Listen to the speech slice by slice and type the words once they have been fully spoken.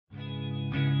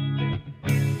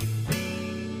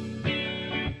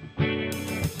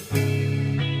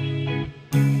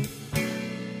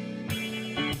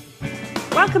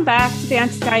Welcome back to the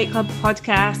Anti-Diet Club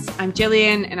podcast. I'm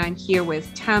Gillian and I'm here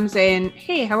with Tamsin.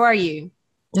 Hey, how are you?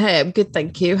 Hey, I'm good,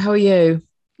 thank you. How are you?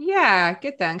 Yeah,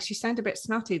 good, thanks. You sound a bit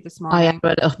snotty this I am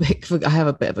morning. a little bit. I have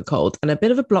a bit of a cold and a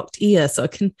bit of a blocked ear, so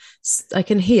I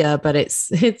can hear, but it's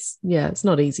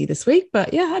not easy this week.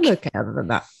 But yeah, I'm okay other than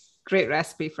that. Great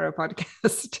recipe for a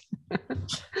podcast.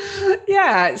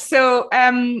 Yeah, so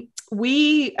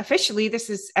we officially, this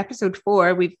is episode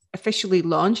 4. We've officially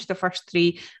launched. The first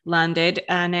 3 landed,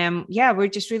 and yeah, we're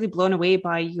just really blown away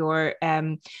by your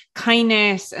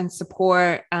kindness and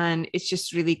support, and it's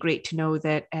just really great to know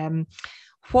that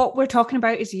what we're talking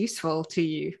about is useful to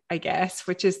you, I guess,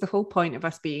 which is the whole point of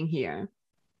us being here.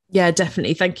 Yeah,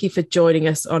 definitely. Thank you for joining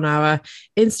us on our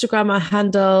Instagram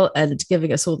handle and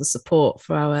giving us all the support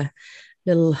for our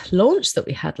little launch that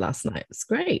we had last night. It was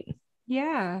great.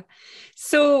 Yeah.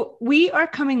 So we are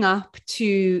coming up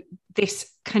to this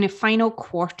kind of final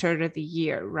quarter of the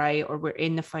year, right? Or we're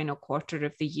in the final quarter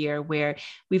of the year where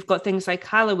we've got things like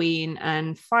Halloween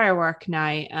and firework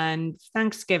night and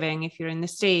Thanksgiving if you're in the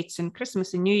States, and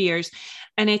Christmas and New Year's.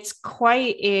 And it's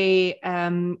quite a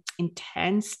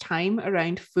intense time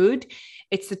around food.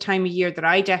 It's the time of year that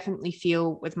I definitely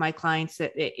feel with my clients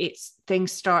that it's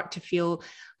things start to feel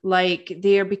like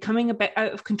they're becoming a bit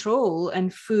out of control,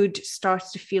 and food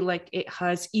starts to feel like it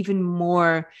has even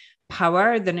more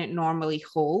power than it normally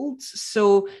holds.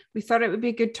 So we thought it would be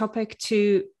a good topic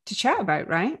to chat about,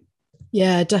 right?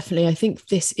 Yeah, definitely. I think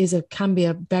this can be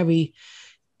a very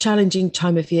challenging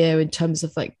time of year in terms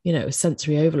of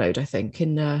sensory overload. I think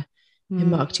in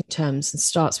marketing terms, and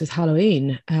starts with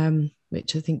Halloween,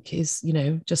 which I think is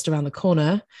just around the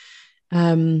corner.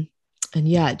 And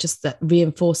yeah, it just that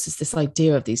reinforces this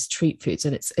idea of these treat foods,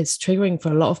 and it's triggering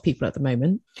for a lot of people at the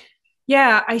moment.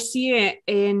 Yeah, I see it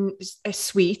in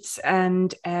sweets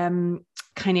and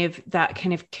kind of that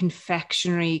kind of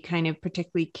confectionery, kind of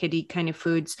particularly kiddie kind of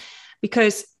foods,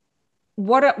 because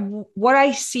what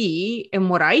I see and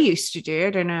what I used to do, I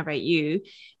don't know about you,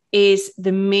 is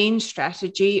the main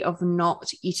strategy of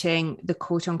not eating the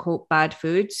quote unquote bad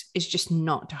foods is just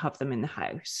not to have them in the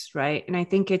house, right? And I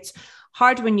think it's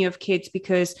hard when you have kids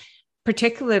because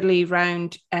particularly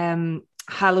around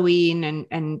Halloween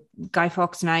and Guy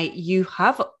Fawkes night, you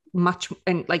have much,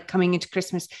 and like coming into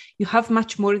Christmas, you have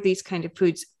much more of these kind of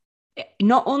foods,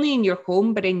 not only in your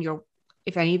home, but in your,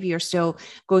 if any of you are still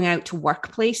going out to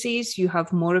workplaces, you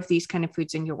have more of these kind of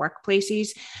foods in your workplaces.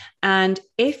 And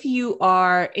if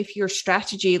your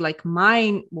strategy like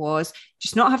mine was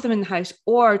just not have them in the house,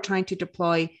 or trying to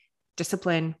deploy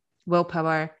discipline,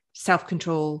 willpower,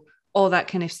 self-control, all that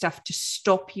kind of stuff to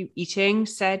stop you eating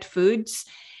said foods,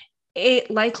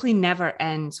 it likely never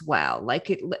ends well.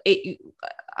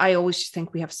 I always just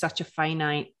think we have such a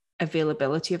finite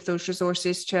availability of those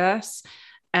resources to us,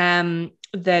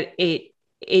 that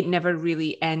it never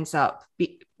really ends up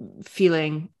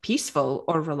feeling peaceful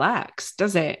or relaxed,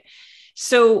 does it?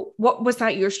 So what was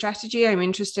that your strategy? I'm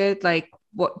interested. Like,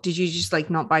 what did you just like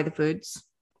not buy the foods?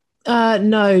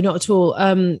 No, not at all.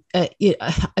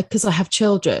 Because I have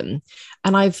children,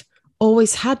 and I've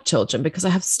always had children because I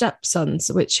have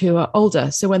stepsons, who are older.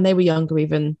 So when they were younger,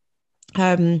 even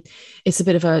it's a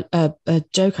bit of a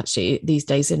joke actually these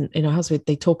days in our house.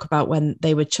 They talk about when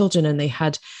they were children and they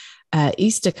had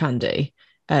Easter candy,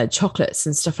 chocolates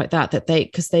and stuff like that.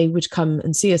 Because they would come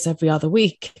and see us every other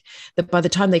week. That by the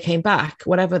time they came back,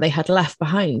 whatever they had left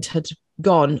behind had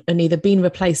gone and either been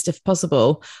replaced if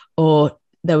possible, or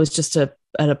there was just an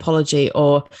apology,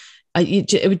 or you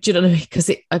know, because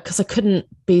I couldn't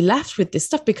be left with this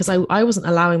stuff because I wasn't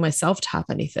allowing myself to have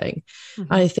anything.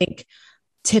 Mm-hmm. I think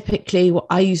typically what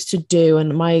I used to do,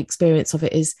 and my experience of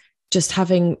it, is just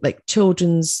having like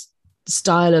children's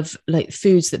style of like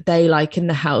foods that they like in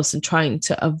the house and trying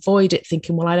to avoid it,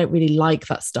 thinking, well, I don't really like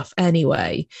that stuff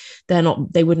anyway.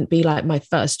 They wouldn't be like my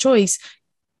first choice,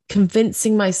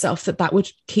 convincing myself that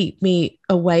would keep me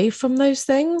away from those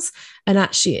things. And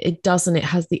actually it doesn't.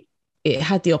 It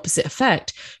had the opposite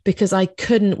effect, because I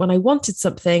couldn't, when I wanted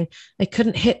something, I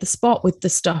couldn't hit the spot with the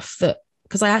stuff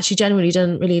because I actually generally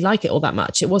didn't really like it all that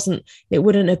much. It wouldn't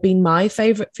have been my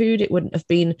favorite food. It wouldn't have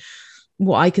been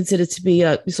what I consider to be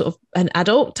a sort of an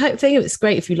adult type thing. It's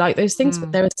great if you like those things,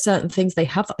 but there are certain things they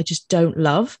have that I just don't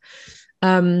love.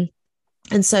 And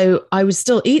so I would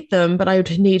still eat them, but I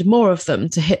would need more of them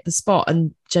to hit the spot,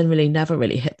 and generally never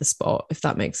really hit the spot, if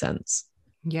that makes sense.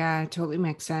 Yeah, it totally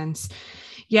makes sense.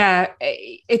 Yeah,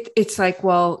 it's like,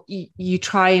 well, you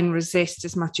try and resist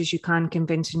as much as you can,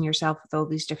 convincing yourself with all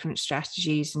these different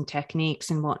strategies and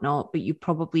techniques and whatnot, but you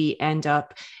probably end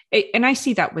up, and I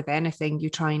see that with anything you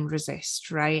try and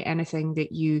resist, right? Anything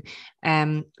that you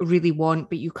really want,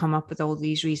 but you come up with all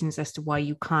these reasons as to why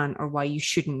you can't or why you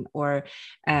shouldn't or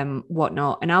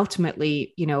whatnot. And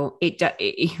ultimately, you know,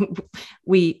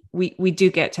 we do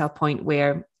get to a point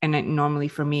where, and normally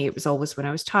for me, it was always when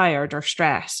I was tired or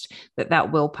stressed,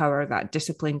 that willpower, that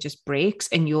discipline just breaks,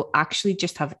 and you'll actually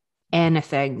just have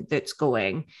anything that's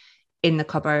going in the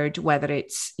cupboard, whether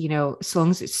it's, you know, so long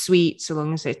as it's sweet, so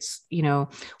long as it's, you know,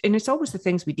 and it's always the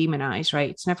things we demonize, right?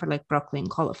 It's never like broccoli and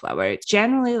cauliflower. It's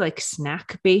generally like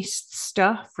snack based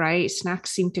stuff, right?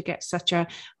 Snacks seem to get such a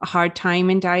hard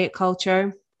time in diet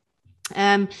culture.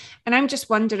 And I'm just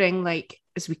wondering, like,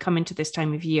 as we come into this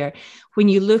time of year, when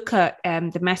you look at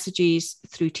the messages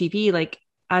through TV, like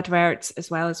adverts, as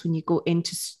well as when you go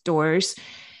into stores,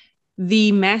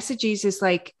 the messages is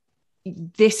like,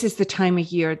 this is the time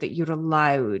of year that you're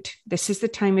allowed. This is the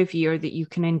time of year that you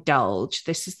can indulge.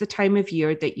 This is the time of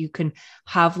year that you can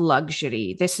have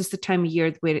luxury. This is the time of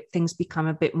year where things become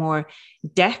a bit more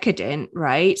decadent,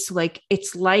 right? So, like,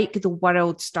 it's like the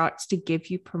world starts to give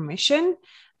you permission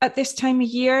at this time of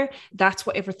year. That's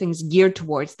what everything's geared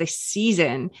towards this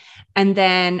season. And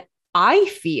then I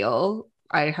feel,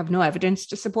 I have no evidence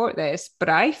to support this, but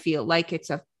I feel like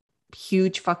it's a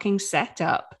huge fucking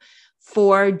setup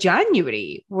for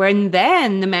January, when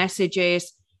then the message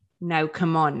is, now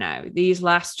come on now, these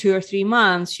last 2 or 3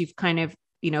 months, you've kind of,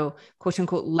 you know, quote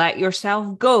unquote, let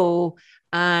yourself go,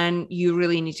 and you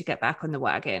really need to get back on the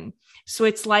wagon. So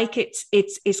it's like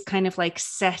it's kind of like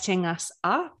setting us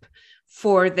up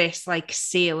for this like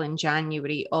sale in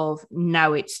January of,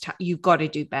 now it's you've got to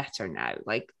do better now.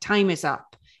 Like, time is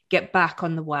up. Get back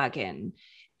on the wagon.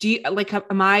 Do you like,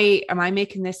 am I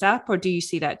making this up, or do you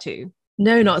see that too?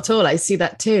 No, not at all. I see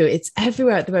that too. It's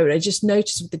everywhere at the moment. I just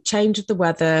noticed with the change of the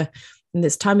weather and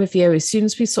this time of year, as soon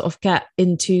as we sort of get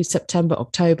into September,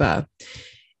 October,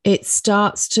 it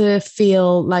starts to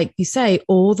feel like, you say,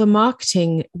 all the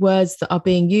marketing words that are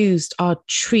being used are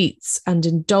treats and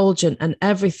indulgent, and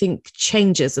everything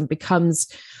changes and becomes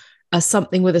a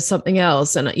something with a something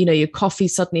else. And, you know, your coffee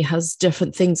suddenly has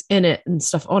different things in it and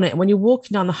stuff on it. And when you're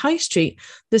walking down the high street,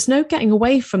 there's no getting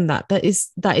away from that. That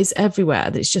is everywhere.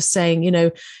 That's just saying, you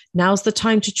know, now's the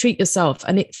time to treat yourself.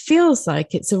 And it feels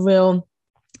like it's a real,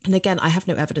 and again, I have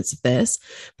no evidence of this,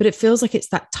 but it feels like it's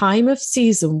that time of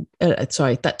season,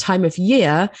 that time of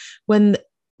year when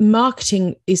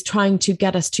marketing is trying to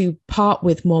get us to part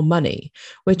with more money.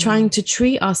 We're trying to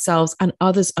treat ourselves and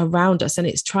others around us, and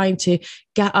it's trying to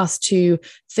get us to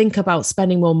think about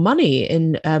spending more money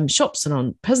in shops and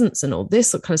on presents and all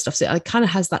this kind of stuff. So it kind of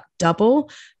has that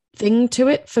double thing to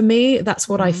it for me. That's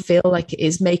what I feel like it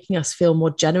is, making us feel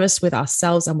more generous with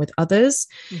ourselves and with others.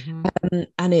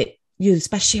 And it, you,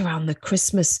 especially around the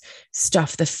Christmas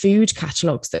stuff, the food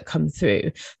catalogs that come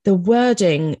through, the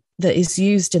wording that is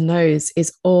used in those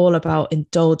is all about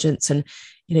indulgence and,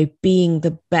 you know, being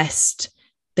the best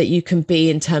that you can be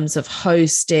in terms of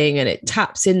hosting. And it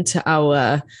taps into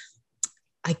our,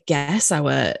 I guess,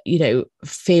 our, you know,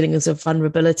 feelings of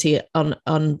vulnerability on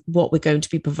what we're going to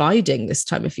be providing this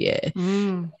time of year.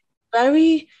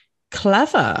 Very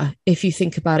clever if you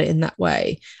think about it in that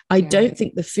way. I don't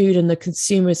think the food and the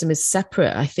consumerism is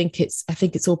separate. I think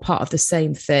it's all part of the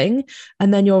same thing.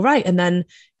 And then you're right. And then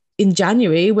in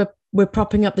January, we're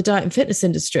propping up the diet and fitness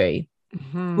industry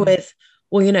with,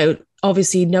 well, you know,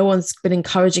 obviously no one's been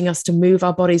encouraging us to move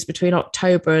our bodies between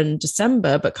October and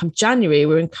December, but come January,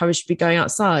 we're encouraged to be going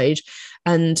outside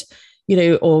and, you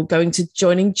know, or going to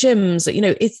joining gyms. You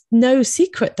know, it's no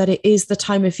secret that it is the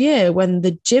time of year when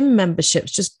the gym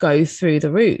memberships just go through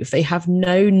the roof. They have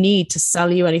no need to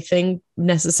sell you anything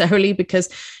necessarily because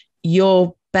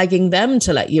you're begging them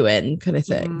to let you in, kind of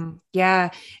thing. Yeah,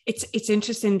 it's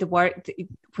interesting, the word,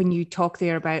 when you talk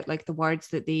there about like the words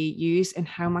that they use and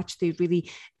how much they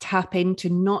really tap into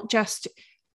not just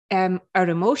our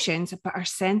emotions, but our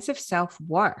sense of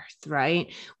self-worth,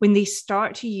 right? When they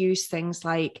start to use things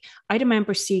like, I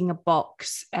remember seeing a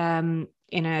box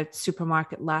in a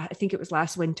supermarket, I think it was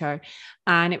last winter,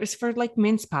 and it was for like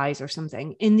mince pies or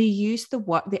something. And they used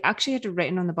they actually had it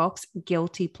written on the box,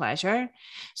 guilty pleasure.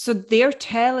 So they're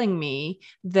telling me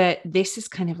that this is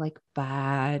kind of like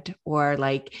bad, or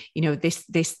like, you know, this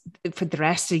for the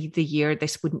rest of the year,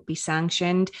 this wouldn't be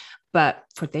sanctioned. But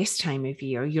for this time of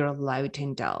year, you're allowed to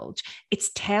indulge. It's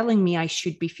telling me I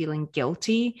should be feeling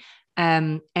guilty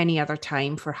any other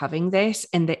time for having this,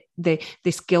 and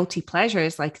this guilty pleasure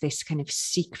is like this kind of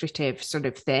secretive sort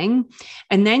of thing.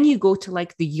 And then you go to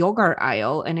like the yogurt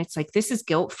aisle and it's like, this is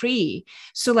guilt free.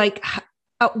 So like,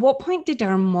 at what point did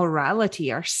our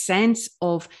morality, our sense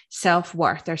of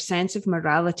self-worth, our sense of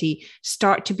morality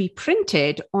start to be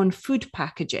printed on food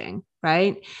packaging,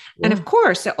 right? Yeah. And of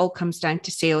course it all comes down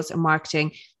to sales and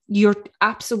marketing. You're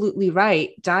absolutely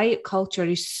right. Diet culture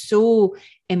is so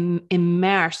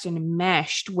immersed and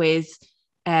enmeshed with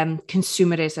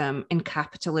consumerism and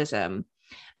capitalism.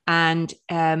 And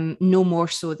no more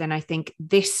so than I think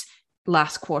this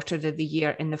last quarter of the year,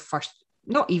 in the first,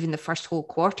 not even the first whole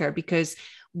quarter, because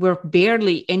we're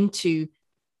barely into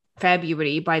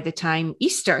February by the time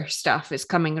Easter stuff is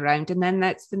coming around. And then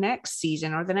that's the next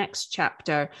season or the next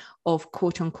chapter of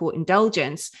quote unquote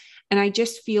indulgence. And I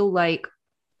just feel like,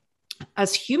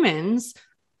 as humans,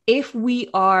 if we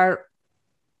are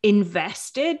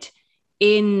invested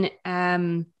in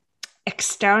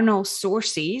external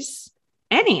sources,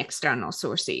 any external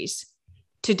sources,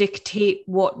 to dictate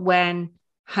what, when,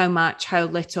 how much, how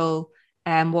little,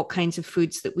 what kinds of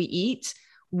foods that we eat,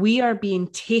 we are being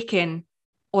taken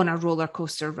on a roller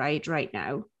coaster ride right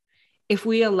now. If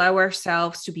we allow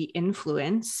ourselves to be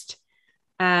influenced,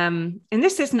 and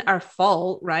this isn't our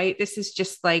fault, right? This is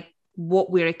just like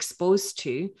what we're exposed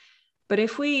to. But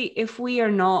if we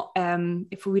are not,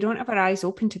 if we don't have our eyes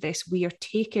open to this, we are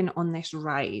taken on this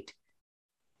ride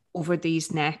over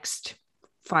these next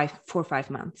 4 or 5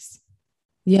 months.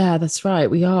 Yeah, that's right.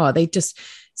 We are. They just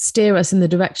steer us in the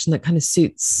direction that kind of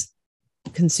suits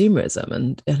consumerism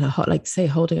and like say,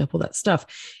 holding up all that stuff.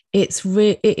 It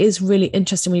is really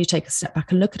interesting when you take a step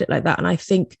back and look at it like that. And I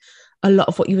think a lot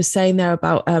of what you were saying there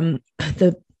about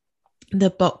the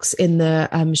box in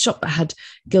the shop that had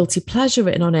guilty pleasure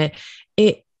written on it,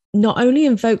 it not only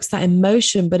invokes that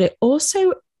emotion, but it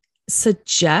also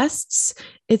suggests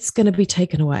it's going to be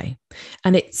taken away.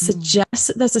 And it suggests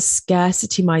that there's a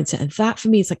scarcity mindset. And that for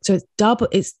me is like, so it's double,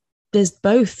 there's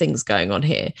both things going on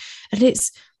here. And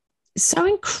it's so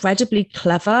incredibly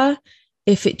clever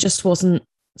if it just wasn't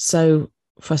so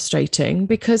frustrating,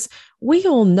 because we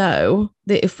all know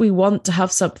that if we want to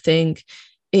have something,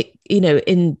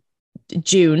 in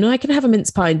June, I can have a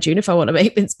mince pie in June if I want to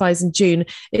make mince pies in June.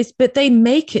 But they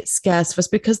make it scarce for us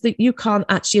because you can't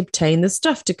actually obtain the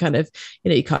stuff to kind of,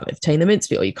 you can't obtain the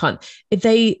mince meat, or you can't.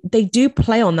 They do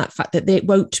play on that fact that it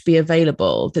won't be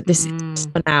available. That this is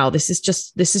for now. This is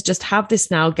just have this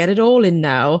now. Get it all in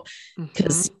now,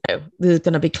 because they're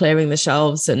going to be clearing the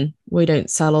shelves, and we don't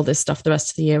sell all this stuff the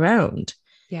rest of the year round.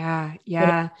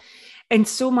 Yeah. And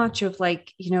so much of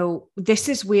like, this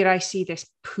is where I see this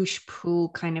push-pull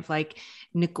kind of like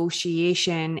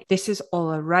negotiation. This is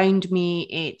all around me.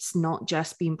 It's not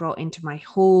just being brought into my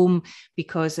home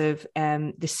because of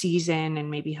the season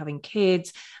and maybe having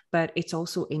kids, but it's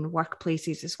also in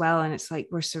workplaces as well. And it's like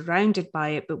we're surrounded by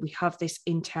it, but we have this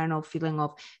internal feeling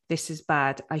of, this is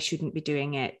bad. I shouldn't be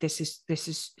doing it. This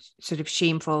is sort of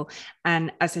shameful.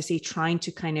 And as I say, trying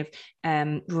to kind of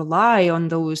rely on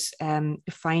those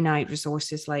finite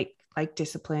resources like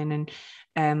discipline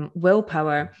and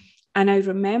willpower. And I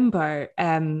remember,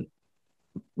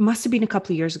 must have been a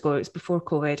couple of years ago, it was before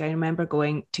COVID, I remember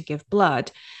going to give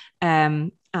blood,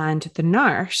 and the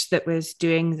nurse that was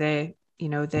doing the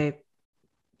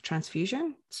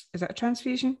transfusion, is that a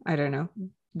transfusion? I don't know.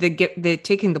 The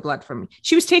taking the blood from me.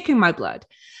 She was taking my blood,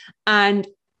 and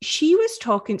she was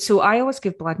talking. So I always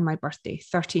give blood on my birthday,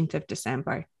 13th of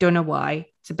December. Don't know why.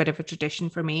 It's a bit of a tradition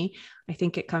for me. I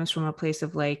think it comes from a place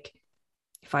of like,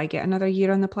 if I get another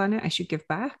year on the planet, I should give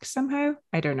back somehow.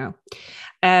 I don't know.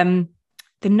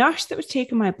 The nurse that was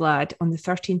taking my blood on the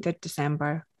 13th of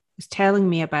December was telling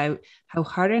me about how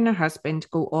her and her husband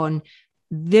go on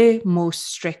the most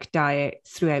strict diet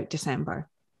throughout December.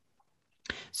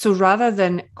 So rather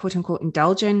than quote unquote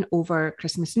indulging over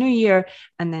Christmas, New Year,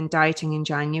 and then dieting in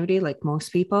January, like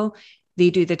most people, they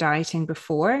do the dieting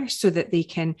before so that they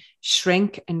can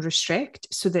shrink and restrict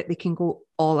so that they can go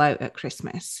all out at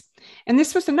Christmas. And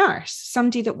this was a nurse,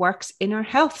 somebody that works in our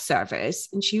health service.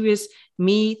 And she was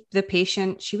me, the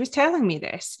patient. She was telling me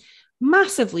this,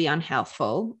 massively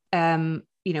unhealthful,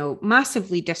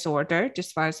 massively disordered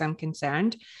as far as I'm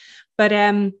concerned.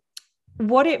 But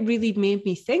what it really made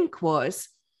me think was,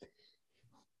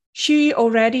 she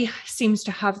already seems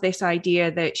to have this idea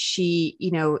that she,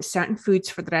 certain foods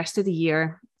for the rest of the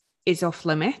year is off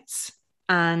limits.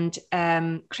 And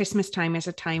Christmas time is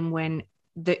a time when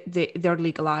they're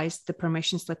legalized, the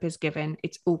permission slip is given,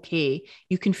 it's okay.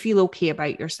 You can feel okay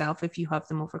about yourself if you have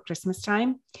them over Christmas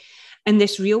time. And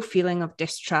this real feeling of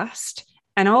distrust.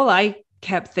 And all I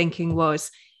kept thinking was,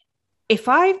 if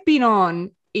I've been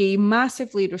on a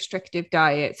massively restrictive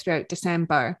diet throughout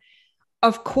December,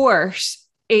 of course,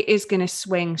 it is going to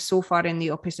swing so far in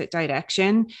the opposite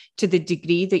direction to the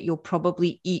degree that you'll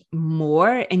probably eat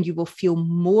more and you will feel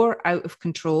more out of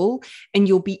control, and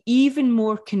you'll be even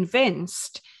more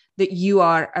convinced that you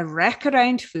are a wreck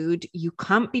around food, you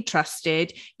can't be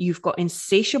trusted, you've got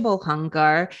insatiable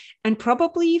hunger, and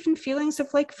probably even feelings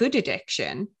of like food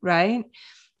addiction, right?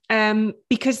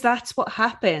 Because that's what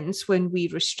happens when we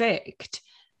restrict.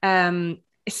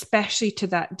 Especially to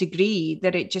that degree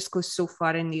that it just goes so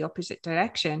far in the opposite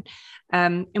direction.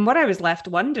 And what I was left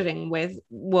wondering with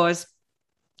was,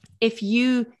 if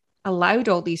you allowed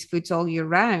all these foods all year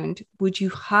round,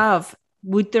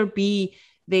 would there be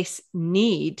this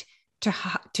need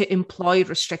to employ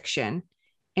restriction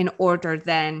in order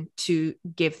then to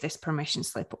give this permission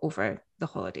slip over the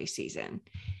holiday season?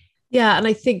 Yeah. And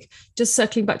I think, just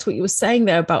circling back to what you were saying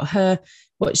there about her,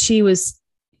 what she was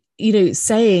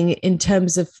saying in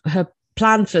terms of her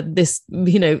plan for this,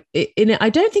 I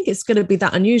don't think it's going to be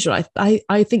that unusual.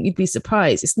 I think you'd be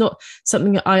surprised. It's not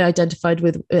something that I identified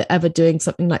with ever doing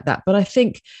something like that. But I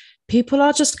think people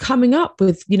are just coming up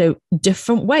with,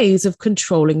 different ways of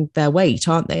controlling their weight,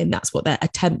 aren't they? And that's what they're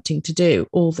attempting to do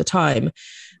all the time.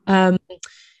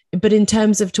 But in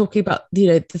terms of talking about,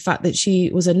 the fact that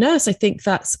she was a nurse, I think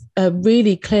that's a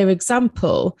really clear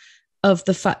example of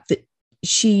the fact that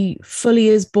she fully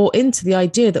is bought into the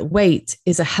idea that weight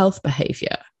is a health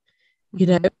behavior.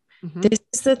 Mm-hmm.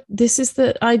 This is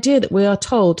the idea that we are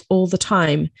told all the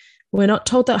time. We're not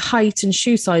told that height and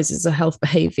shoe size is a health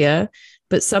behavior,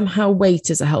 but somehow weight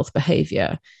is a health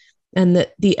behavior. And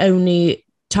that the only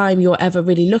time you're ever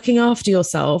really looking after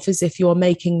yourself is if you're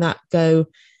making that go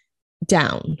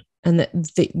down, and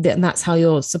that's how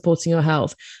you're supporting your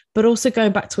health. But also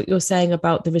going back to what you're saying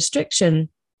about the restriction.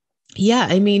 Yeah,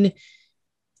 I mean,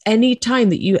 any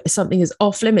time that something is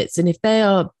off limits, and if they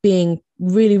are being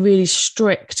really, really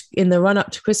strict in the run up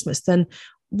to Christmas, then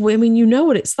what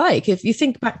it's like. If you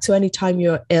think back to any time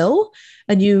you're ill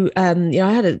and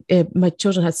I had my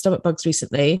children had stomach bugs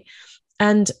recently,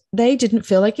 and they didn't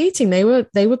feel like eating. They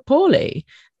were poorly.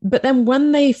 But then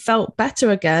when they felt better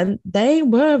again, they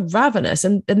were ravenous.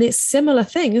 And it's a similar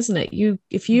thing, isn't it?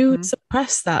 If you mm-hmm.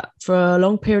 suppress that for a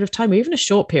long period of time, or even a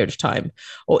short period of time,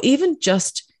 or even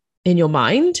just in your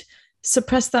mind,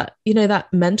 suppress that,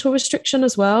 that mental restriction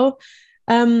as well.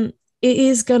 It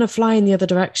is going to fly in the other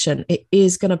direction. It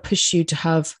is going to push you to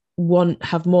have more.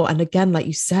 And again, like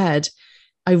you said,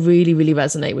 I really, really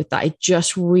resonate with that. It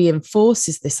just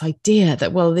reinforces this idea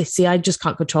that, I just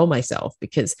can't control myself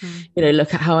because,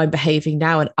 look at how I'm behaving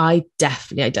now. And I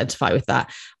definitely identify with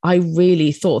that. I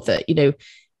really thought that,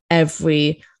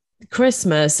 every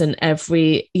Christmas and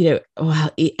every,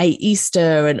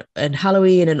 Easter and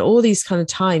Halloween and all these kind of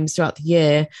times throughout the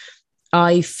year,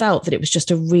 I felt that it was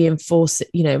just a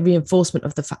reinforcement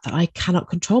of the fact that I cannot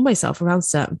control myself around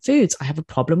certain foods. I have a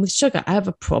problem with sugar. I have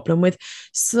a problem with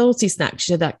salty snacks,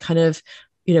 that kind of,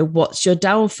 what's your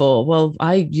downfall? Well,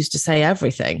 I used to say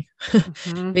everything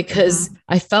mm-hmm, because mm-hmm.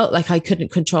 I felt like I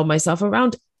couldn't control myself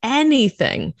around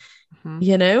anything,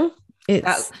 mm-hmm.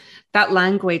 It's that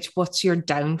language, what's your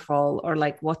downfall, or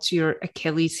like, what's your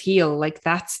Achilles heel? Like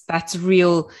that's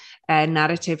real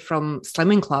narrative from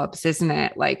slimming clubs, isn't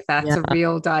it? Like that's a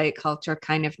real diet culture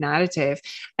kind of narrative.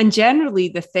 And generally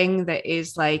the thing that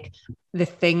is like the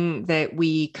thing that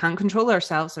we can't control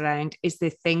ourselves around is the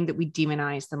thing that we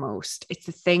demonize the most. It's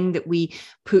the thing that we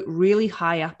put really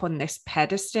high up on this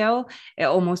pedestal. It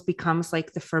almost becomes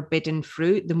like the forbidden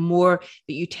fruit. The more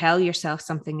that you tell yourself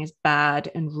something is bad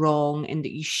and wrong and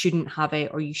that you shouldn't have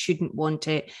it or you shouldn't want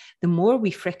it, the more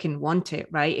we freaking want it,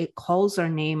 right? It calls our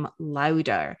name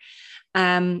louder.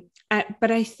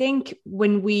 But I think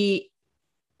when we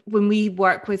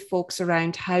work with folks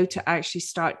around how to actually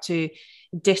start to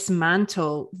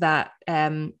dismantle that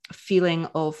feeling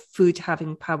of food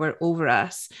having power over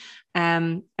us,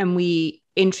 and we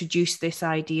introduce this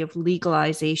idea of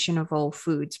legalization of all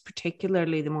foods,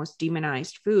 particularly the most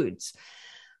demonized foods,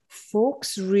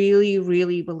 folks really,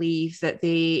 really believe that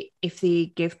if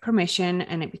they give permission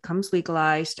and it becomes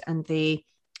legalized and they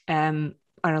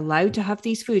are allowed to have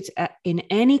these foods in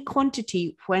any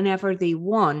quantity whenever they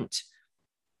want,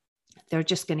 they're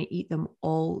just going to eat them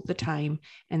all the time.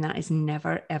 And that is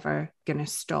never, ever going to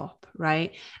stop,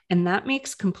 right? And that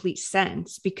makes complete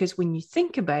sense because when you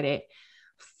think about it,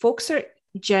 folks are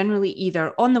generally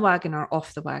either on the wagon or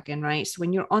off the wagon, right? So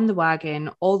when you're on the wagon,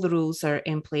 all the rules are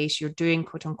in place. You're doing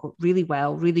quote unquote really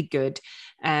well, really good.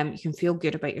 You can feel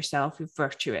good about yourself. You're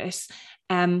virtuous.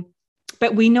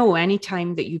 But we know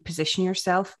anytime that you position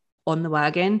yourself on the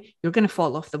wagon, you're going to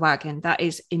fall off the wagon. That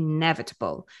is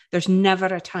inevitable. There's never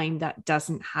a time that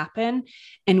doesn't happen.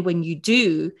 And when you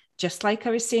do, just like I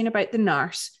was saying about the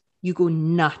nurse, you go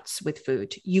nuts with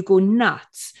food. You go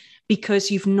nuts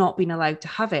because you've not been allowed to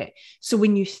have it. So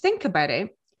when you think about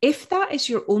it, if that is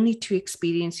your only two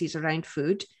experiences around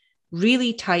food,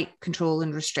 really tight control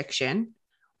and restriction,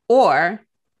 or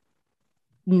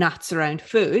nuts around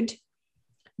food,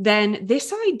 then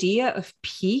this idea of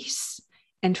peace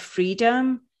and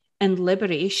freedom and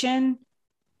liberation,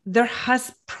 there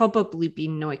has probably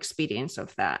been no experience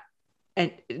of that.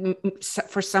 And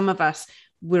for some of us,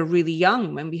 we're really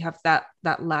young when we have that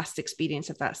last experience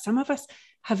of that. Some of us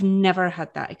have never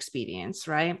had that experience,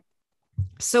 right?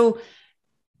 So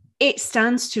it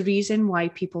stands to reason why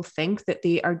people think that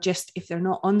they are just, if they're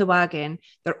not on the wagon,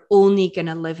 they're only going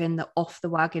to live in the off the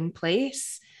wagon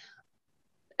place.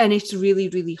 And it's really,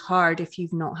 really hard if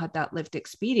you've not had that lived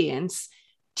experience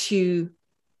to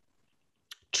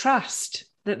trust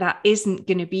that that isn't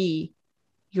going to be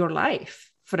your life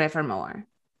forevermore.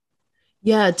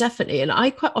 Yeah, definitely. And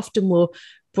I quite often will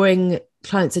bring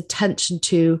clients' attention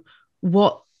to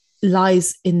what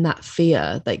lies in that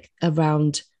fear, like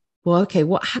around, well, okay,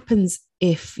 what happens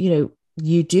if,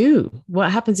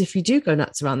 what happens if you do go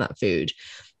nuts around that food?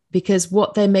 Because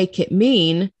what they make it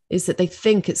mean is that they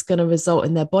think it's going to result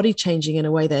in their body changing in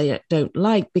a way they don't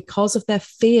like because of their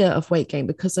fear of weight gain,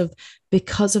 because of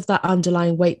that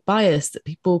underlying weight bias that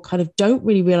people kind of don't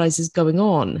really realize is going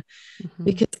on. Mm-hmm.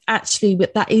 Because actually,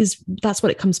 that's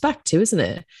what it comes back to, isn't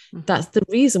it? Mm-hmm. That's the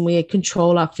reason we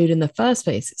control our food in the first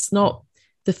place. It's not,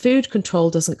 the food control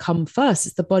doesn't come first.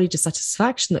 It's the body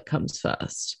dissatisfaction that comes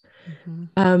first.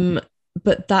 Mm-hmm.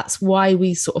 But that's why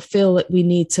we sort of feel that we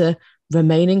need to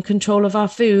remain in control of our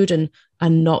food and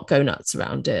not go nuts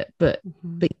around it. But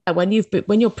when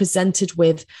you're presented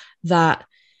with that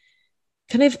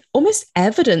kind of almost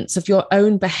evidence of your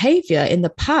own behavior in the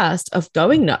past of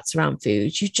going nuts around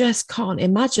food, you just can't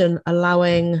imagine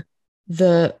allowing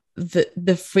the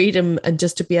freedom and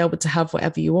just to be able to have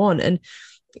whatever you want. And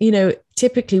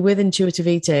typically with intuitive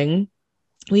eating,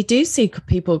 we do see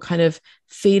people kind of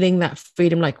feeling that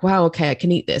freedom, like, wow, okay, I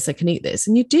can eat this.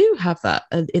 And you do have that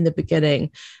in the beginning.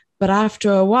 But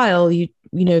after a while,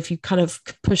 if you kind of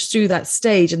push through that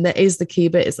stage, and there is the key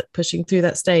bit, is like pushing through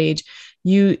that stage,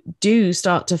 you do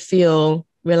start to feel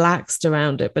relaxed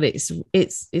around it. But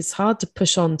it's hard to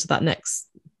push on to that next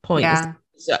point.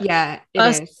 Yeah,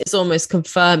 it's almost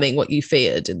confirming what you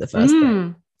feared in the first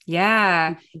place.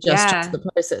 Yeah. Just trust the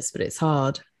process, but it's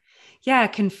hard. Yeah,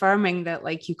 confirming that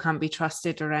like you can't be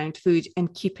trusted around food,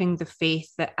 and keeping the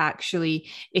faith that actually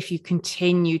if you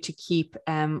continue to keep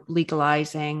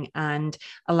legalizing and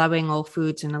allowing all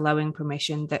foods and allowing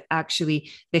permission, that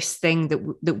actually this thing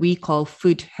that we call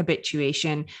food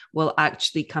habituation will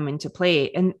actually come into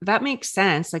play. And that makes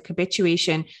sense. Like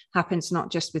habituation happens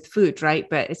not just with food, right?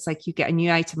 But it's like you get a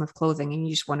new item of clothing and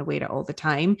you just want to wear it all the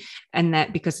time, and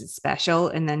that because it's special,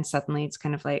 and then suddenly it's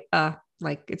kind of like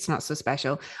it's not so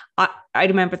special. I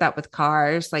remember that with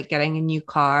cars, like getting a new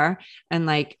car, and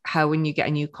like how when you get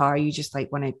a new car, you just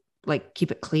like want to like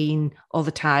keep it clean all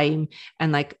the time,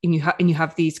 and like and you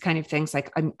have these kind of things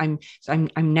like I'm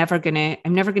never gonna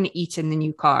eat in the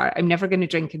new car. I'm never gonna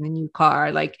drink in the new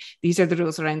car. Like these are the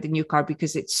rules around the new car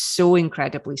because it's so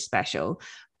incredibly special.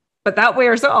 But that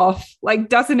wears off. Like,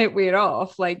 doesn't it wear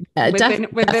off? Like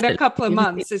within a couple of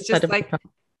months, it's just like.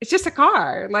 It's just a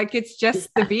car. Like it's just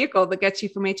the vehicle that gets you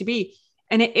from A to B.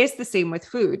 And it is the same with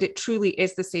food. It truly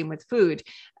is the same with food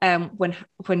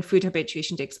when food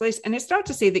habituation takes place. And it's not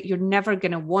to say that you're never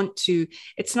going to want to,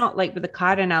 it's not like with the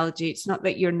car analogy, it's not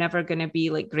that you're never going to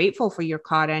be like grateful for your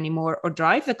car anymore or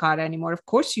drive the car anymore. Of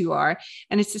course you are.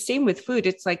 And it's the same with food.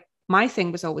 It's like, my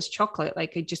thing was always chocolate.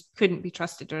 Like I just couldn't be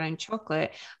trusted around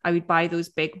chocolate. I would buy those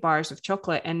big bars of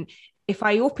chocolate, and if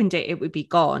I opened it, it would be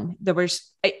gone.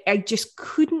 I just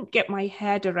couldn't get my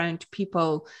head around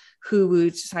people who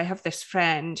would, so I have this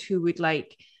friend who would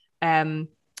like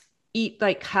eat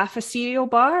like half a cereal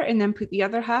bar and then put the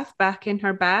other half back in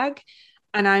her bag.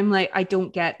 And I'm like, I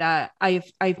don't get that.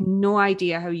 I've no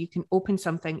idea how you can open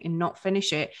something and not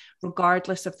finish it,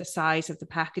 regardless of the size of the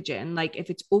packaging. Like if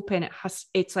it's open,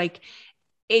 it's like,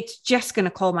 it's just going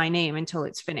to call my name until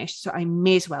it's finished. So I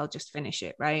may as well just finish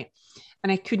it. Right.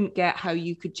 And I couldn't get how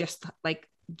you could just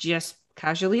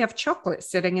casually have chocolate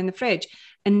sitting in the fridge.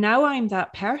 And now I'm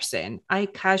that person. I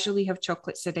casually have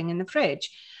chocolate sitting in the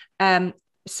fridge.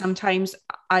 Sometimes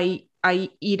I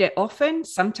eat it often.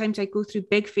 Sometimes I go through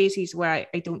big phases where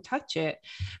I don't touch it.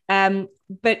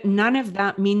 But none of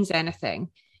that means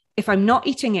anything. If I'm not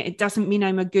eating it, it doesn't mean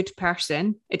I'm a good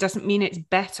person. It doesn't mean it's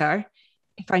better.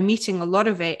 if I'm eating a lot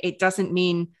of it, it doesn't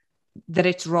mean that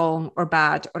it's wrong or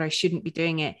bad or I shouldn't be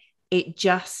doing it. It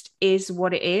just is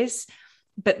what it is.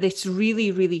 But it's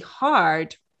really, really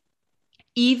hard,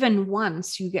 even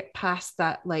once you get past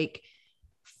that like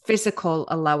physical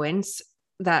allowance,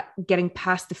 that getting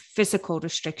past the physical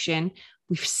restriction,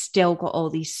 we've still got all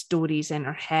these stories in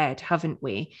our head, haven't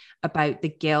we, about the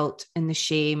guilt and the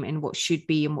shame and what should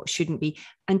be and what shouldn't be,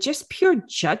 and just pure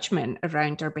judgment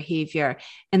around our behavior.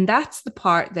 And that's the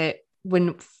part that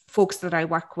when folks that I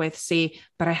work with say,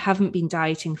 but I haven't been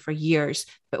dieting for years,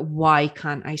 but why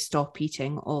can't I stop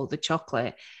eating all the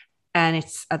chocolate? And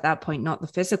it's at that point not the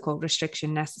physical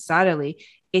restriction necessarily,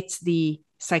 it's the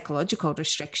psychological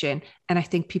restriction. And I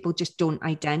think people just don't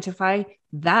identify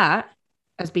that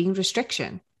as being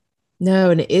restriction.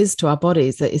 No, and it is to our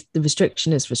bodies that the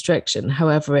restriction is restriction,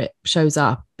 however it shows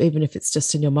up, even if it's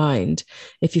just in your mind,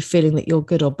 if you're feeling that you're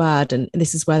good or bad. And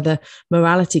this is where the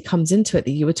morality comes into it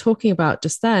that you were talking about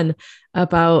just then,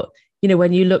 about, you know,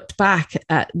 when you looked back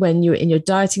at when you were in your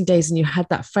dieting days and you had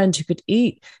that friend who could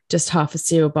eat just half a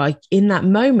cereal bar, in that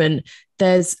moment,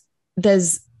 there's,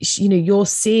 you know, you're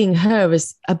seeing her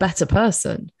as a better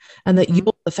person and that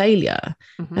you're the failure.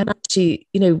 And actually,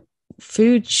 you know,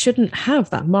 food shouldn't have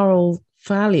that moral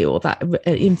value or that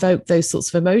invoke those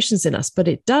sorts of emotions in us, but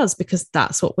it does, because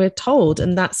that's what we're told.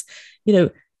 And that's, you know,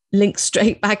 linked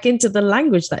straight back into the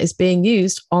language that is being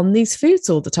used on these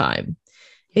foods all the time.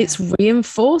 Yeah. It's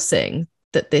reinforcing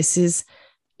that this is,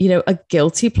 you know, a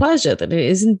guilty pleasure, that it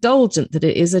is indulgent, that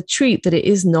it is a treat, that it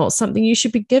is not something you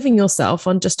should be giving yourself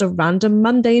on just a random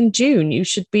Monday in June. You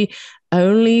should be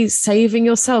only saving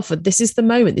yourself for this is the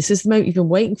moment you've been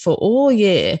waiting for all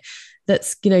year.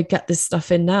 Let's, you know, get this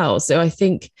stuff in now. So I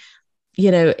think, you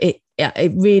know, it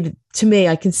really, to me,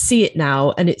 I can see it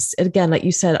now. And it's, again, like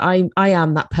you said, I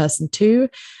am that person too.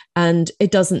 And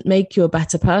it doesn't make you a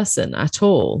better person at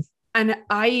all. And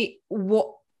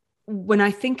when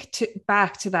I think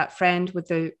back to that friend with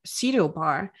the cereal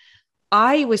bar,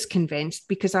 I was convinced,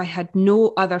 because I had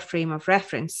no other frame of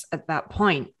reference at that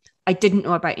point. I didn't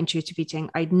know about intuitive eating.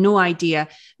 I had no idea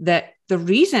that the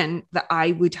reason that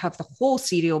I would have the whole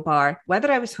cereal bar,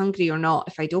 whether I was hungry or not,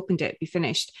 if I'd opened it, it'd be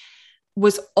finished,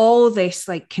 was all this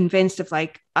like convinced of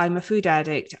like, I'm a food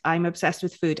addict. I'm obsessed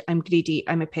with food. I'm greedy.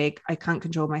 I'm a pig. I can't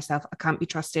control myself. I can't be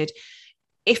trusted.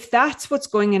 If that's what's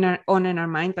going on in our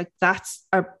mind, like that's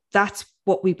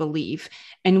what we believe.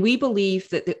 And we believe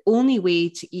that the only way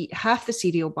to eat half the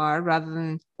cereal bar rather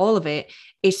than all of it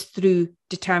is through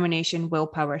determination,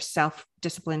 willpower,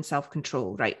 self-discipline,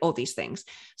 self-control, right? All these things.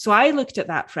 So I looked at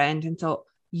that friend and thought,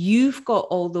 you've got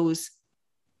all those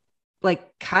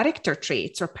like character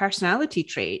traits or personality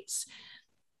traits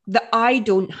that I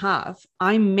don't have.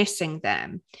 I'm missing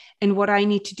them. And what I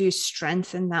need to do is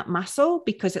strengthen that muscle,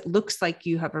 because it looks like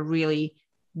you have a really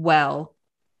well,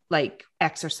 like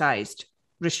exercised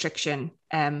restriction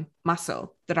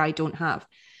muscle that I don't have.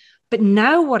 But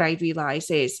now what I realize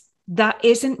is that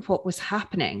isn't what was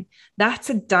happening.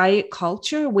 That's a diet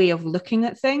culture way of looking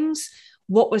at things.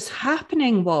 What was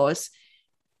happening was,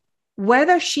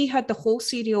 whether she had the whole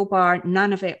cereal bar,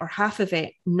 none of it, or half of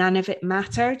it, none of it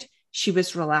mattered. She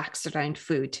was relaxed around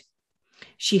food.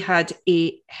 She had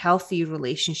a healthy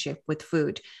relationship with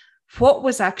food. What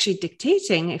was actually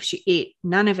dictating if she ate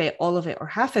none of it, all of it, or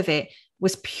half of it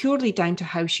was purely down to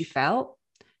how she felt,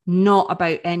 not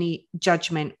about any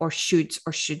judgment or shoulds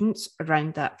or shouldn'ts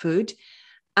around that food.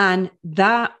 And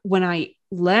that, when I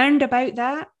learned about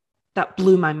that, that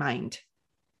blew my mind.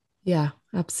 Yeah,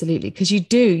 absolutely. Because you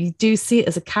do see it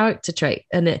as a character trait,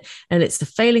 and it's the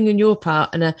failing on your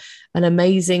part, and an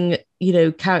amazing, you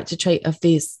know, character trait of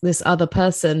this other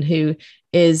person who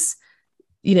is,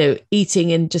 you know, eating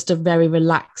in just a very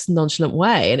relaxed, nonchalant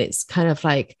way. And it's kind of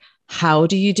like, how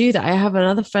do you do that? I have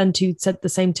another friend who said the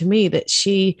same to me, that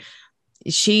she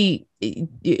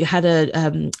had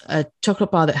a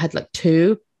chocolate bar that had like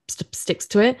 2 sticks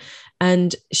to it,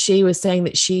 and she was saying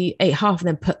that she ate half and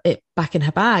then put it back in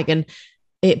her bag, and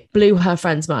it blew her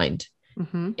friend's mind.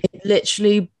 It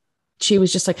literally, she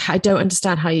was just like, I don't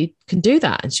understand how you can do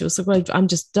that. And she was like, well, I'm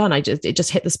just done. It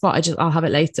just hit the spot. I'll have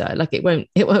it later. Like it won't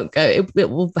go. It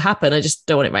will happen. I just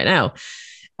don't want it right now.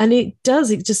 And it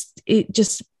does. It just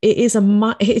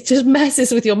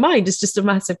messes with your mind. It's just a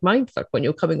massive mindfuck when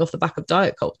you're coming off the back of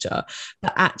diet culture.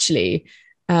 But actually,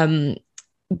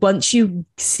 once you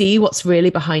see what's really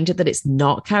behind it, that it's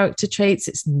not character traits,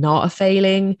 it's not a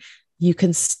failing, you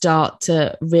can start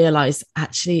to realize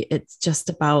actually it's just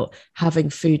about having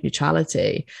food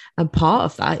neutrality. And part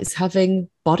of that is having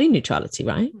body neutrality,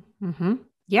 right?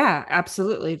 Yeah,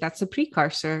 absolutely. That's a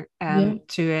precursor Yeah.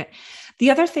 to it.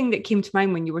 The other thing that came to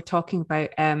mind when you were talking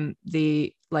about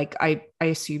the like I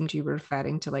assumed you were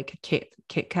referring to like a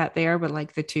Kit Kat there, but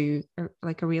like the two are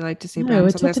we allowed to say No,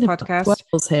 we're brands on this talking about podcast?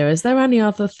 twirls here. Is there any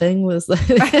other thing? Was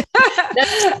about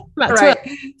twirls? Right.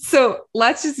 So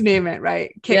let's just name it,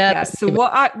 right? Kit Yeah. Kat. So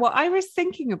what I was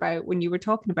thinking about when you were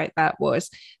talking about that was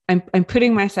I'm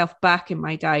putting myself back in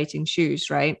my dieting shoes,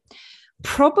 right?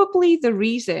 Probably the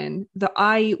reason that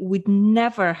I would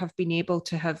never have been able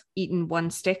to have eaten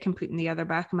one stick and putting the other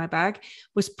back in my bag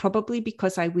was probably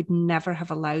because I would never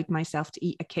have allowed myself to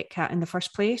eat a Kit Kat in the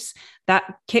first place.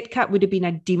 That Kit Kat would have been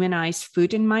a demonized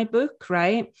food in my book,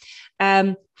 right?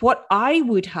 What I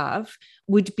would have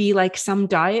would be like some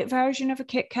diet version of a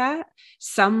Kit Kat,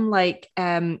 some like,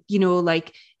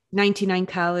 like 99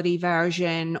 calorie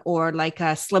version, or like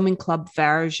a Slimming Club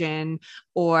version,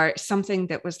 or something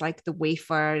that was like the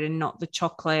wafer and not the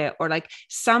chocolate, or like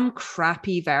some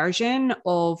crappy version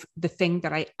of the thing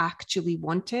that I actually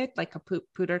wanted, like a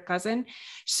puder cousin.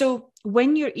 So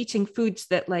when you're eating foods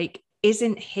that like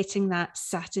isn't hitting that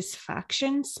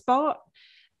satisfaction spot,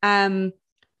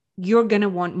 you're going to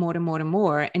want more and more and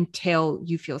more until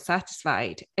you feel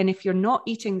satisfied. And if you're not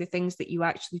eating the things that you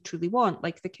actually truly want,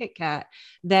 like the Kit Kat,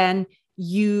 then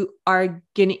you are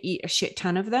going to eat a shit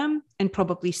ton of them and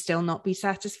probably still not be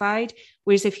satisfied.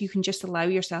 Whereas if you can just allow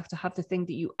yourself to have the thing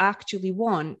that you actually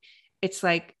want, it's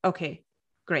like, okay,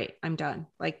 great, I'm done.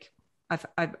 Like I've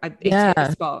it's hit the Yeah.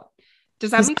 spot.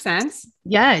 Does that make sense?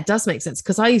 Yeah, it does make sense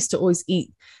because I used to always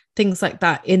eat things like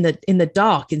that in the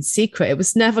dark, in secret. It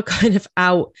was never kind of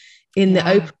out in the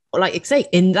open. Like I say,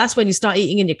 that's when you start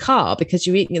eating in your car because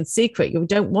you're eating in secret. You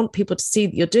don't want people to see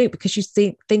that you're doing it because you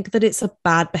think that it's a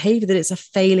bad behavior, that it's a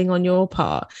failing on your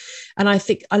part. And I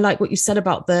think I like what you said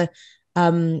about the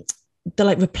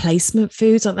like replacement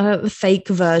foods, like the fake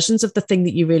versions of the thing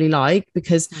that you really like,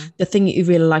 because the thing that you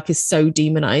really like is so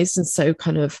demonized and so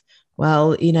kind of,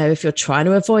 well, if you're trying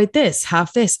to avoid this,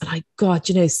 have this. And God,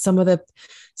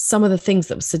 some of the things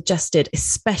that were suggested,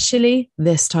 especially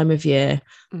this time of year,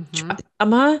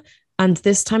 summer and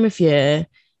this time of year,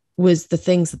 was the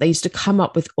things that they used to come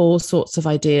up with all sorts of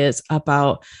ideas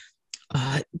about,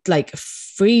 like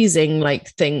freezing like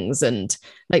things and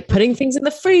like putting things in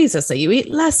the freezer so you eat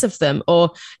less of them,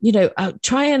 or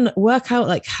try and work out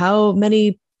like how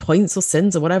many points or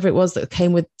sins or whatever it was that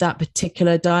came with that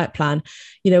particular diet plan,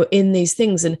 in these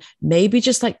things. And maybe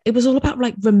just like it was all about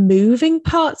like removing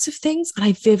parts of things. And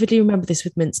I vividly remember this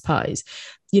with mince pies,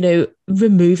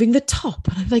 removing the top.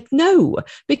 And I'm like, no,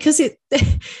 because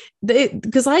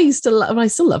because I used to love, and I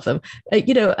still love them,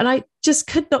 and I just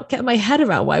could not get my head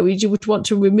around why you would want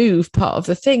to remove part of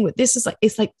the thing. But this is like,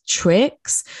 it's like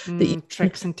tricks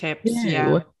tricks and tips.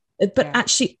 Yeah. But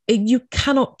actually, you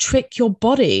cannot trick your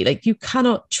body. Like you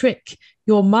cannot trick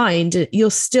your mind.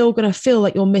 You're still going to feel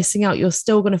like you're missing out. You're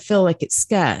still going to feel like it's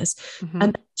scarce.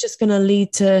 And it's just going to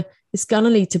lead to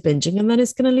binging. And then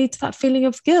it's going to lead to that feeling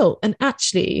of guilt. And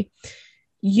actually,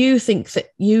 you think that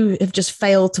you have just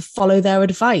failed to follow their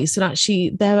advice. And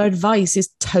actually, their advice is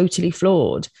totally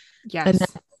flawed. Yes. And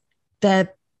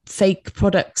their fake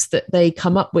products that they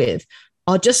come up with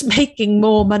are just making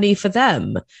more money for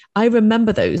them. I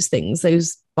remember those things,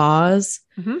 those bars.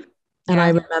 And I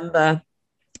remember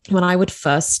when I would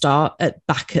first start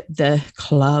back at the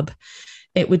club,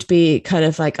 it would be kind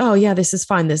of like, oh yeah, this is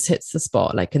fine. This hits the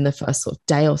spot like in the first sort of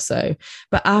day or so.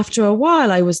 But after a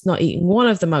while, I was not eating one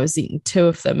of them. I was eating two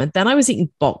of them. And then I was eating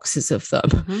boxes of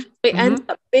them. We ended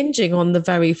up binging on the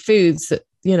very foods that,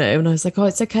 and I was like, oh,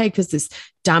 it's okay because this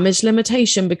damage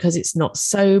limitation, because it's not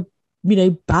so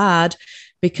bad,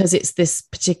 because it's this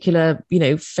particular,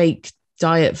 fake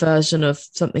diet version of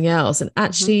something else. And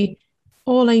actually,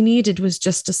 all I needed was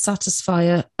just to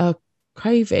satisfy a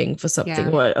craving for something,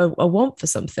 or a want for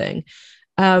something,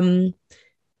 that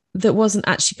wasn't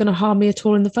actually going to harm me at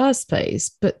all in the first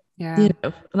place. But,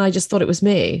 and I just thought it was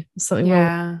me. Something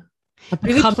wrong.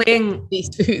 Really playing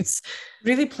these foods.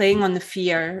 Really playing on the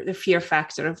fear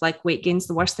factor of like weight gain's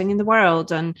the worst thing in the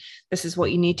world and this is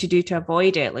what you need to do to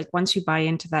avoid it. Like once you buy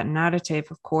into that narrative,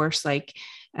 of course, like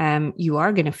you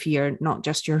are going to fear not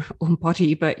just your own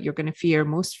body, but you're going to fear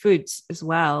most foods as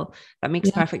well. That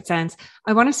makes perfect sense.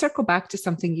 I want to circle back to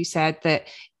something you said that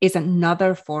is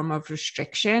another form of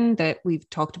restriction. That we've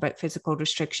talked about physical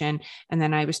restriction, and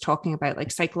then I was talking about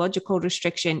like psychological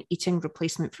restriction, eating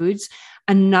replacement foods.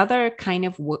 Another kind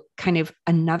of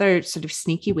another sort of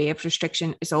sneaky way of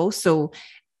restriction is also,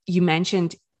 you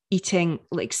mentioned eating,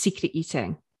 like secret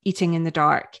eating in the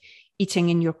dark, eating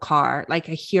in your car. Like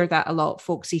I hear that a lot,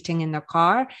 folks eating in their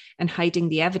car and hiding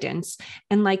the evidence.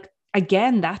 And like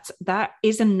again, that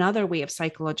is another way of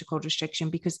psychological restriction,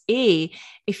 because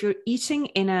if you're eating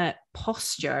in a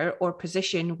posture or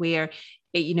position where,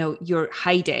 you know, you're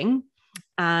hiding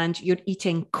and you're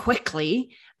eating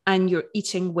quickly and you're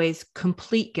eating with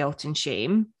complete guilt and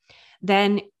shame,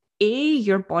 then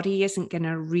your body isn't going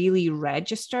to really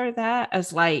register that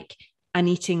as like an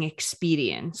eating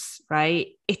experience, right?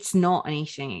 It's not an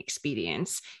eating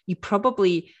experience. You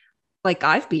probably, like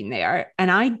I've been there,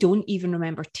 and I don't even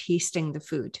remember tasting the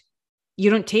food. You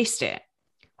don't taste it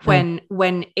when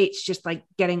it's just like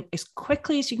getting as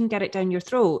quickly as you can get it down your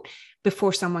throat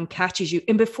before someone catches you.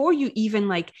 And before you even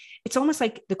like, it's almost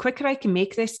like the quicker I can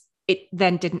make this, it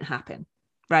then didn't happen.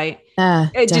 Right.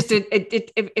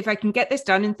 If I can get this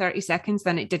done in 30 seconds,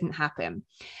 then it didn't happen.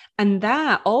 And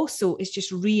that also is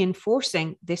just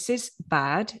reinforcing, this is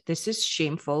bad. This is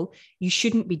shameful. You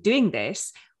shouldn't be doing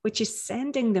this, which is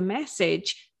sending the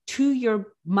message to your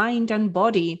mind and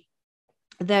body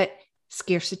that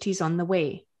scarcity is on the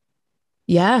way.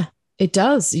 Yeah, it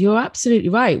does. You're absolutely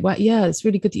right. Well, yeah, it's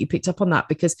really good that you picked up on that,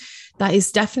 because that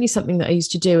is definitely something that I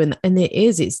used to do. And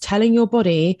it's telling your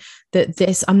body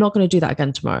that I'm not going to do that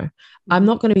again tomorrow. I'm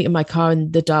not going to be in my car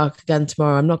in the dark again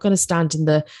tomorrow. I'm not going to stand in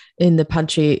the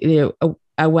pantry, you know,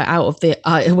 away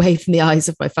from the eyes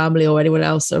of my family or anyone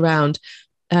else around.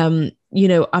 You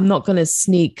know, I'm not going to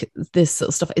sneak this sort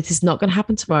of stuff. It is not going to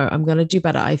happen tomorrow. I'm going to do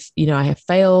better. I have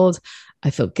failed. I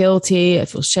feel guilty. I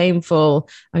feel shameful.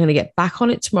 I'm going to get back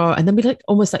on it tomorrow. And then we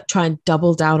almost try and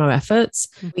double down our efforts.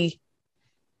 Mm-hmm. We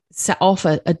set off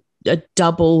a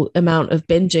double amount of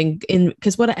binging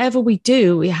because whatever we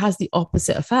do, it has the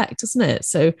opposite effect, doesn't it?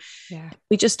 So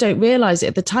we just don't realize it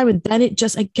at the time. And then it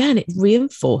just, again, it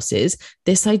reinforces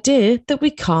this idea that we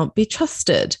can't be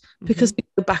trusted, because we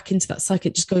go back into that cycle.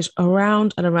 It just goes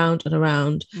around and around and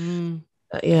around.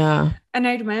 Yeah. And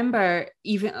I remember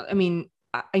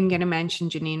I'm going to mention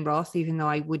Janine Roth, even though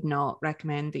I would not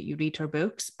recommend that you read her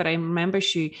books. But I remember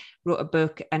she wrote a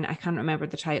book, and I can't remember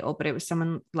the title, but it was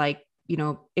someone like, you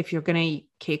know, if you're going to eat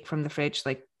cake from the fridge,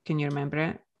 like, can you remember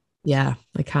it? Yeah,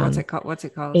 I can. What's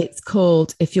it called? It's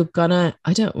called, if you're gonna,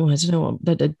 I don't know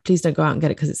what, please don't go out and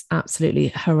get it because it's absolutely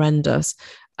horrendous.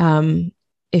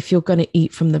 If you're going to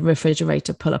eat from the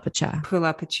refrigerator, pull up a chair. Pull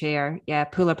up a chair. Yeah,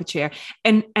 pull up a chair.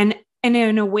 And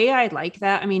in a way, I like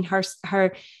that. I mean,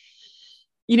 her,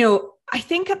 you know, I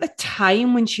think at the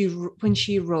time when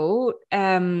she wrote,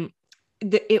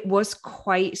 it was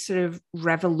quite sort of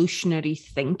revolutionary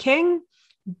thinking,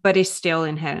 but is still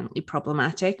inherently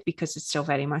problematic because it's still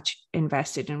very much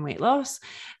invested in weight loss.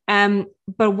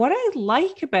 But what I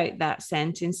like about that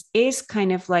sentence is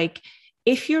kind of like,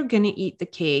 if you're going to eat the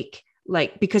cake,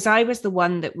 like, because I was the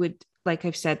one that would, like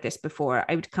I've said this before,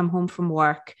 I would come home from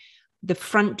work, the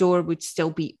front door would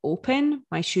still be open.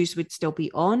 My shoes would still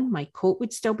be on. My coat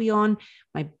would still be on.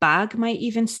 My bag might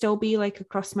even still be like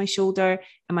across my shoulder,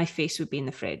 and my face would be in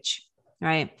the fridge.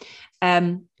 Right.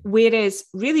 Whereas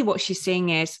really what she's saying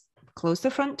is, close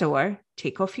the front door,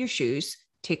 take off your shoes,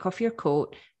 take off your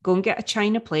coat, go and get a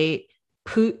china plate,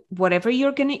 put whatever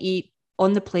you're going to eat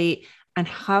on the plate and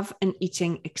have an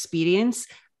eating experience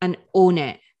and own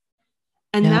it.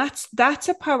 And that's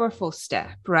a powerful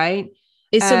step, right?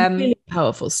 It's a really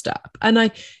powerful step.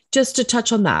 And just to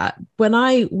touch on that, when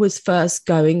I was first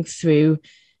going through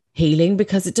healing,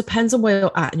 because it depends on where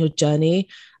you're at in your journey,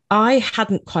 I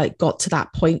hadn't quite got to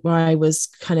that point where I was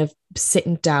kind of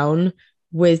sitting down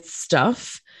with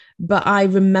stuff. But I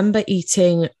remember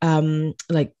eating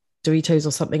like Doritos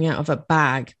or something out of a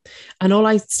bag. And all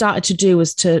I started to do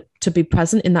was to be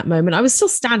present in that moment. I was still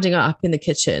standing up in the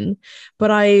kitchen,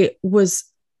 but I was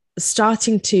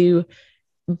starting to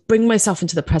bring myself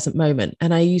into the present moment.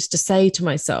 And I used to say to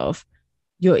myself,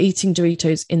 you're eating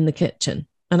Doritos in the kitchen.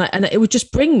 And it would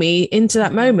just bring me into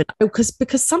that moment,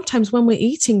 because sometimes when we're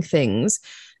eating things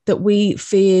that we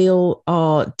feel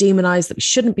are demonized, that we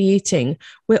shouldn't be eating,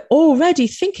 we're already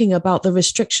thinking about the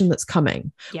restriction that's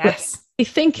coming. Yes. We're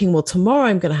thinking, well, tomorrow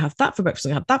I'm going to have that for breakfast, I'm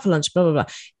going to have that for lunch, blah, blah, blah,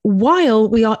 while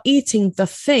we are eating the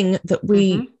thing that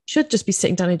we should just be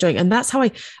sitting down and enjoying. And that's how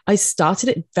I started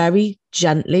it, very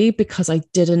gently, because I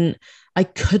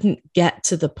couldn't get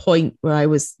to the point where I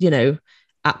was, you know,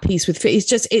 at peace with food.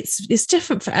 It's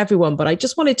different for everyone, but I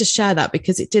just wanted to share that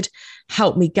because it did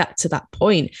help me get to that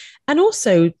point. And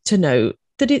also to know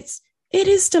that it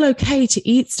is still okay to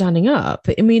eat standing up.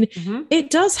 I mean,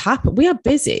 it does happen. We are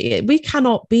busy. We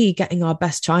cannot be getting our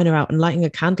best china out and lighting a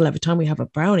candle every time we have a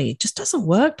brownie. It just doesn't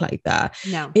work like that.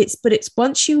 No. It's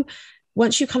once you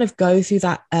kind of go through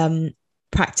that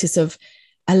practice of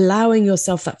allowing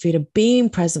yourself that food and being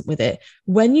present with it.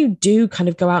 When you do kind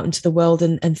of go out into the world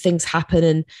and things happen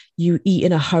and you eat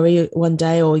in a hurry one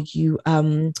day, or you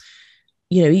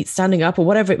eat standing up or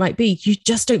whatever it might be, you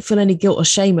just don't feel any guilt or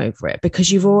shame over it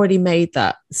because you've already made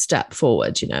that step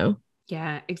forward,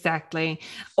 Yeah, exactly.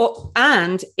 Oh,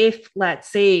 and if, let's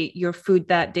say, your food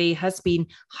that day has been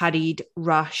hurried,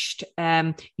 rushed,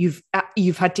 you've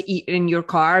had to eat in your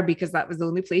car because that was the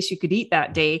only place you could eat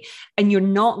that day, and you're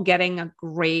not getting a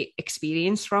great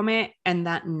experience from it, and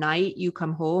that night you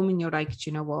come home and you're like, do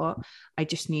you know what? I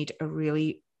just need a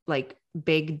really like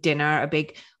big dinner, a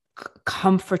big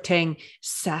comforting,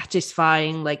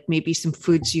 satisfying, like maybe some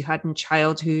foods you had in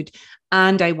childhood,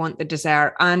 and I want the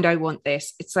dessert, and I want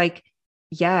this. It's like,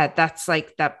 yeah, that's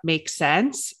like, that makes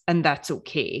sense, and that's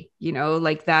okay,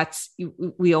 like that's,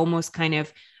 we almost kind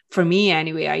of, for me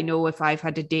anyway, I know if I've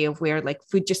had a day of where like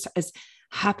food just has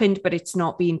happened but it's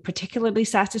not been particularly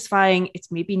satisfying, it's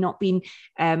maybe not been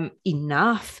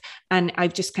enough, and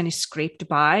I've just kind of scraped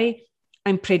by,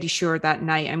 I'm pretty sure that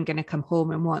night I'm going to come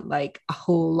home and want like a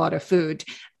whole lot of food.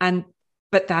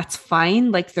 But that's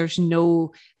fine. Like there's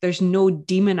no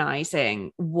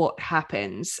demonizing what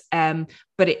happens. But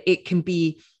it can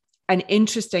be an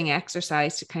interesting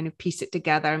exercise to kind of piece it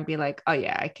together and be like, oh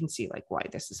yeah, I can see like why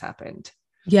this has happened.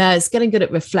 Yeah, it's getting good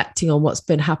at reflecting on what's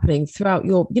been happening throughout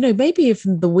your, maybe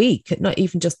even the week, not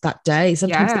even just that day.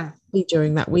 Sometimes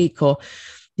during that week, or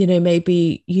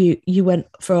maybe you went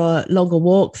for a longer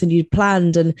walk than you'd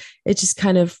planned, and it just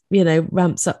kind of,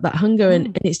 ramps up that hunger,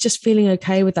 and it's just feeling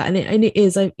okay with that. And it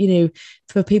is,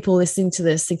 for people listening to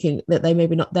this thinking that they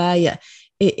maybe not there yet,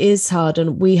 it is hard.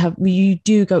 And you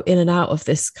do go in and out of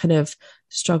this kind of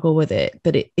struggle with it,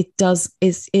 but it does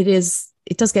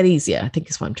get easier, I think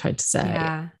is what I'm trying to say.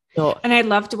 Yeah. And I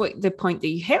loved the point that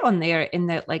you hit on there, in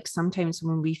that like sometimes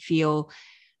when we feel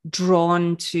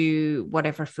drawn to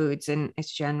whatever foods, and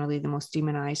it's generally the most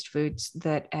demonized foods,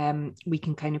 that we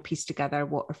can kind of piece together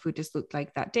what our food has looked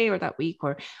like that day or that week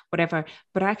or whatever.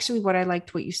 But actually what I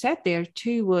liked what you said there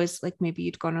too was like, maybe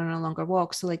you'd gone on a longer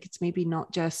walk, so like it's maybe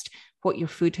not just what your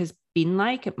food has been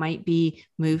like, it might be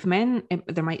movement,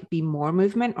 there might be more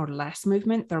movement or less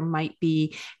movement, there might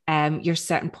be your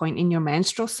certain point in your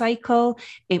menstrual cycle,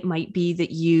 it might be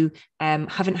that you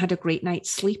haven't had a great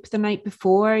night's sleep the night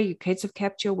before, your kids have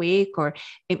kept you awake, or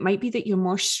it might be that you're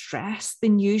more stressed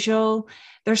than usual.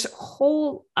 There's a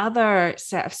whole other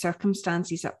set of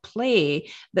circumstances at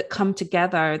play that come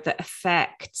together that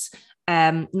affects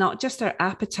not just our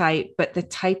appetite, but the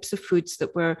types of foods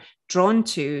that we're drawn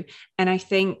to. And I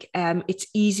think it's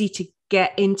easy to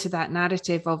get into that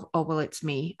narrative of, oh, well, it's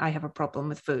me, I have a problem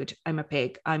with food, I'm a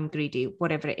pig, I'm greedy,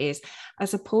 whatever it is,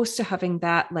 as opposed to having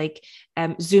that like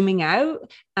zooming out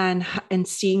and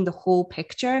seeing the whole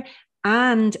picture,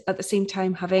 and at the same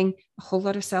time having a whole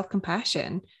lot of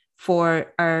self-compassion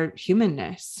for our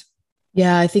humanness.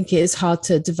 Yeah, I think it is hard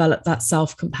to develop that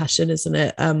self-compassion, isn't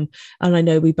it? And I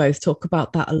know we both talk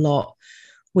about that a lot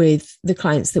with the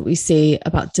clients that we see,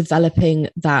 about developing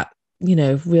that,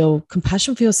 real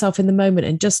compassion for yourself in the moment,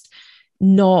 and just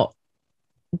not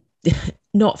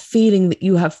feeling that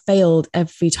you have failed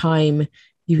every time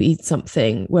you eat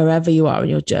something, wherever you are in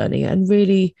your journey, and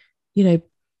really,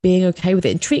 being okay with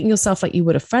it and treating yourself like you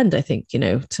would a friend, I think,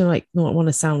 to like not want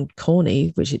to sound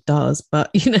corny, which it does, but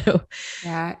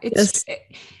yeah,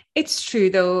 it's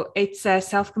true though. It's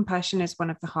self-compassion is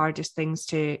one of the hardest things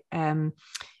to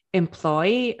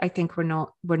employ. I think we're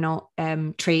not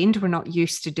trained, we're not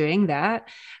used to doing that,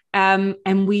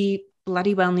 and we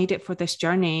bloody well need it for this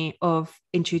journey of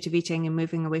intuitive eating and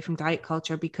moving away from diet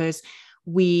culture, because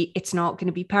it's not going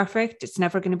to be perfect. It's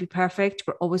never going to be perfect.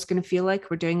 We're always going to feel like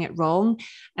we're doing it wrong.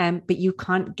 But you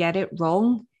can't get it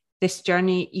wrong. This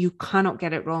journey, you cannot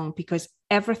get it wrong, because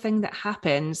everything that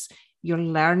happens, you're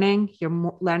learning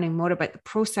more about the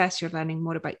process. You're learning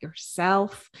more about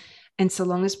yourself. And so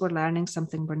long as we're learning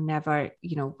something, we're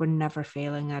never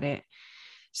failing at it.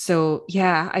 So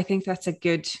yeah, I think that's a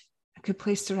good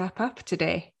place to wrap up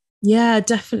today. Yeah,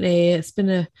 definitely. It's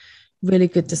been a really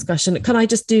good discussion. Can I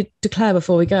just declare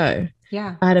before we go?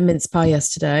 Yeah. I had a mince pie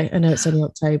yesterday. I know it's only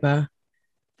October.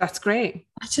 That's great.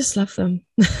 I just love them.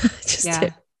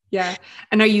 Yeah.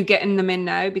 And are you getting them in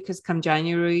now? Because come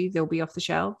January, they'll be off the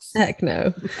shelves. Heck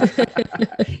no.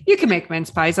 You can make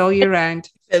mince pies all year round.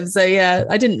 So yeah,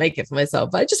 I didn't make it for myself,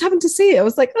 but I just happened to see it. I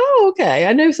was like, oh, okay.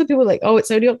 I know some people are like, oh,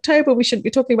 it's only October, we shouldn't be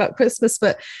talking about Christmas,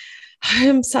 but I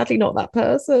am sadly not that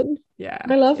person. Yeah.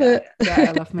 I love it. Yeah,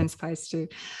 I love mince pies too.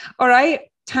 All right.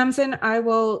 Tamsin, I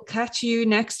will catch you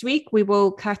next week. We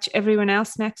will catch everyone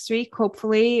else next week,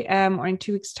 hopefully, or in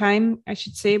 2 weeks' time, I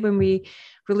should say, when we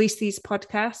release these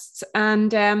podcasts.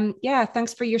 And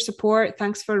thanks for your support.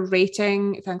 Thanks for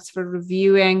rating. Thanks for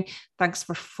reviewing. Thanks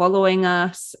for following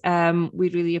us. We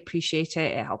really appreciate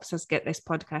it. It helps us get this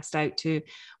podcast out to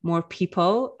more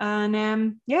people. And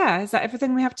is that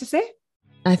everything we have to say?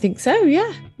 I think so,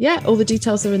 yeah. Yeah, all the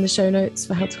details are in the show notes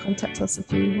for how to contact us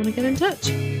if you want to get in touch.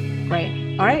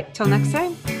 Great. All right, till next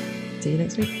time. See you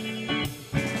next week.